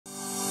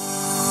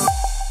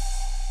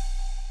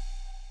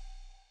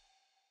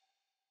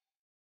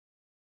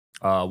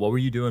What were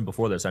you doing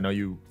before this? I know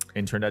you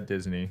interned at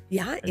Disney.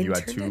 Yeah, and you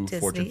had two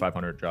Fortune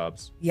 500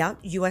 jobs. Yeah,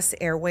 US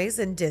Airways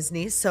and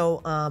Disney.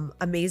 So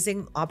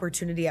amazing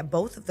opportunity at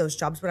both of those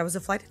jobs. But I was a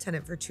flight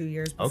attendant for 2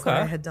 years before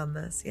I had done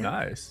this. Yeah.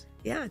 Nice.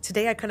 Yeah,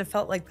 today I kind of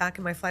felt like back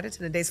in my flight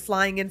attendant days,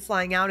 flying in,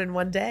 flying out in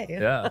one day.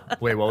 Yeah.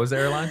 Wait, what was the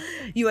airline?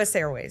 US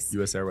Airways.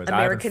 US Airways.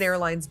 American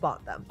Airlines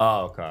bought them.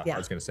 Oh, okay. Yeah. I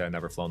was going to say I've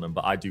never flown them,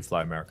 but I do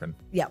fly American.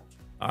 Yep.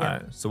 All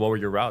right. So what were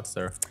your routes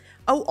there?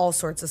 Oh, all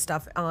sorts of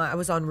stuff. I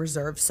was on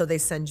reserve, so they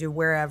send you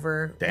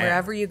wherever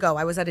you go.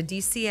 I was at a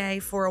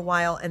DCA for a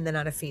while and then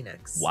at a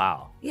Phoenix.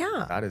 Wow.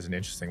 Yeah. That is an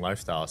interesting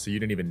lifestyle. So you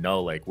didn't even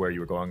know like where you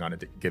were going on a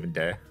given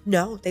day?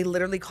 No, they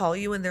literally call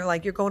you and they're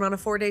like, you're going on a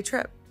 4-day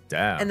trip.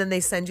 Damn. And then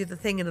they send you the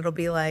thing and it'll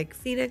be like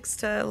Phoenix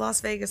to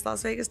Las Vegas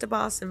to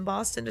Boston,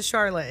 Boston to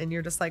Charlotte. And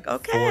you're just like,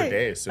 okay. 4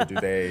 days. So do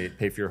they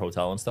pay for your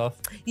hotel and stuff?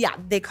 Yeah,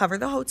 they cover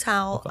the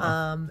hotel.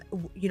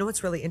 Okay. You know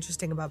what's really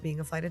interesting about being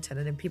a flight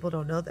attendant, and people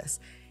don't know this.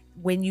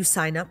 When you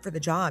sign up for the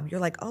job, you're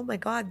like, oh my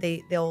God,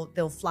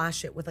 they'll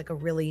flash it with like a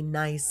really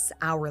nice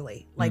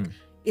hourly. Like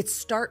its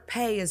start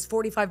pay is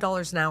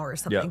 $45 an hour or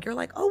something. Yep. You're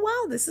like, oh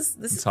wow, this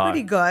is high.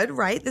 pretty good,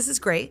 right? This is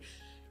great.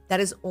 That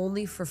is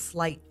only for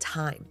flight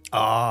time.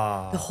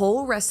 Ah. The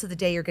whole rest of the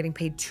day, you're getting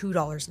paid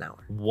 $2 an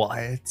hour.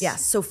 What?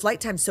 Yes. So flight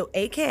time. So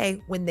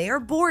AKA, when you are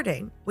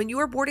boarding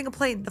a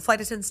plane, the flight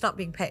attendant's not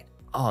being paid.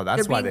 Oh,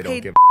 that's They're why being they don't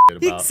paid- give a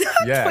shit about.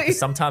 Exactly. Yeah, because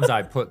sometimes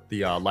I put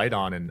the light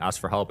on and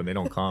ask for help and they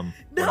don't come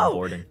when I'm No,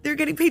 boarding. they're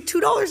getting paid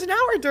 $2 an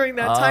hour during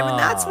that time. And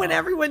that's when Ah.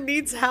 everyone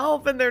needs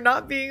help and they're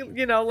not being,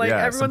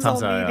 everyone's all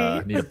sometimes needy.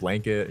 I need a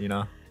blanket,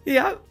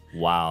 Yeah.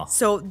 Wow.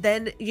 So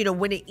then,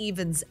 when it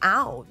evens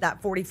out,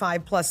 that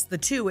 45 plus the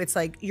 2, it's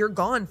like you're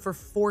gone for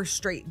 4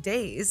 straight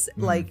days,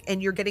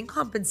 and you're getting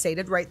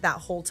compensated, right? That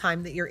whole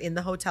time that you're in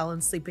the hotel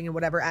and sleeping and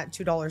whatever at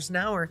 $2 an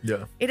hour.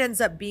 Yeah. It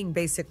ends up being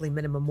basically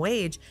minimum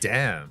wage.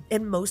 Damn.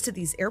 And most of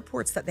these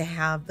airports that they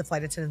have the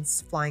flight attendants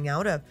flying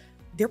out of,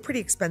 they're pretty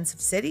expensive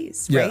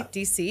cities, Yeah. right?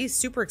 DC,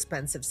 super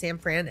expensive. San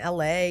Fran,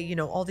 LA,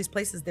 all these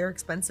places, they're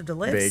expensive to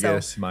live.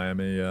 Vegas, So,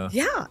 Miami, yeah.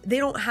 yeah, they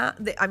don't have,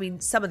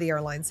 some of the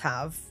airlines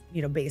have,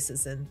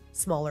 bases in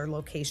smaller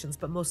locations,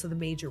 but most of the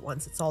major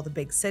ones, it's all the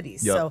big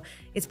cities. Yep. So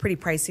it's pretty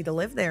pricey to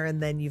live there.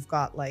 And then you've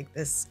got like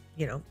this,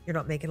 you're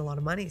not making a lot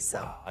of money. So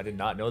Wow, I did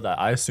not know that.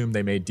 I assumed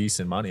they made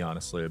decent money,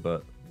 honestly,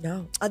 but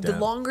no, the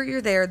longer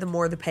you're there, the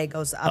more the pay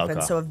goes up. And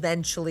Okay. so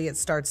eventually it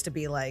starts to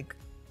be like,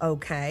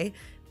 okay.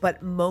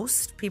 But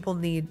most people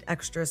need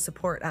extra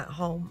support at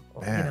home,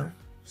 man.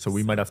 So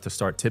we might have to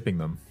start tipping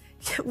them.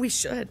 Yeah, we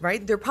should,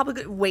 right? They're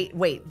probably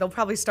wait. They'll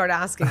probably start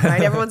asking,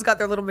 right? Everyone's got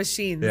their little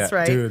machines,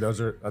 right? Dude,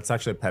 that's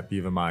actually a pet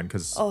peeve of mine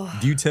because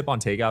do you tip on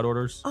takeout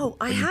orders? Oh,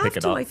 I when you have pick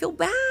it to. up? I feel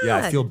bad. Yeah,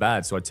 I feel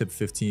bad. So I tip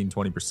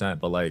 15-20%,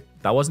 but like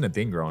that wasn't a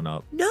thing growing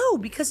up. No,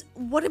 because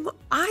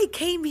I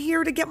came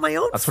here to get my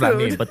own That's food. what I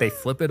mean. But they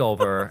flip it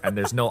over and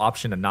there's no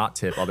option to not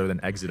tip other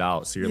than exit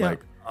out. So you're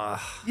like, ugh.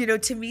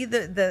 To me,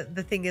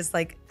 the thing is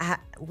like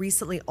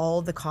recently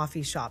all the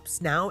coffee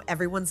shops, now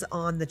everyone's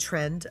on the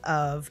trend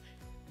of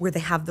where they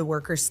have the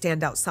workers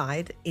stand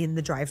outside in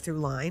the drive-through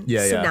line. Yeah,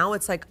 so yeah. now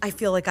it's like, I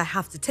feel like I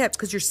have to tip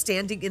because you're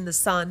standing in the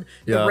sun,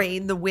 the Yeah.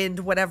 rain, the wind,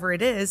 whatever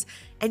it is.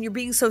 And you're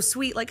being so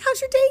sweet. Like, how's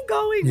your day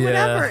going? Yeah.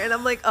 Whatever. And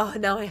I'm like, oh,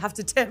 now I have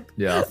to tip.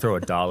 Yeah, I'll throw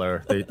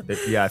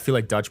 $1. Yeah, I feel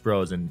like Dutch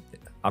Bros and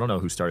I don't know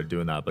who started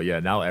doing that, but yeah,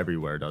 now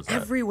everywhere does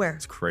that. Everywhere.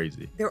 It's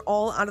crazy. They're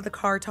all out of the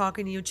car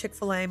talking to you.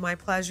 Chick-fil-A, my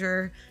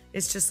pleasure.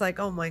 It's just like,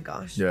 oh my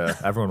gosh. Yeah,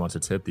 everyone wants to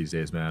tip these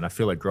days, man. I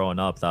feel like growing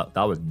up, that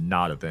was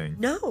not a thing.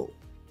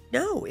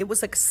 No, it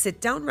was like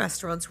sit-down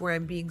restaurants where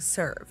I'm being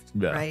served,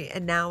 Yeah. right?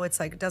 And now it's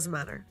like, it doesn't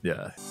matter.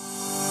 Yeah.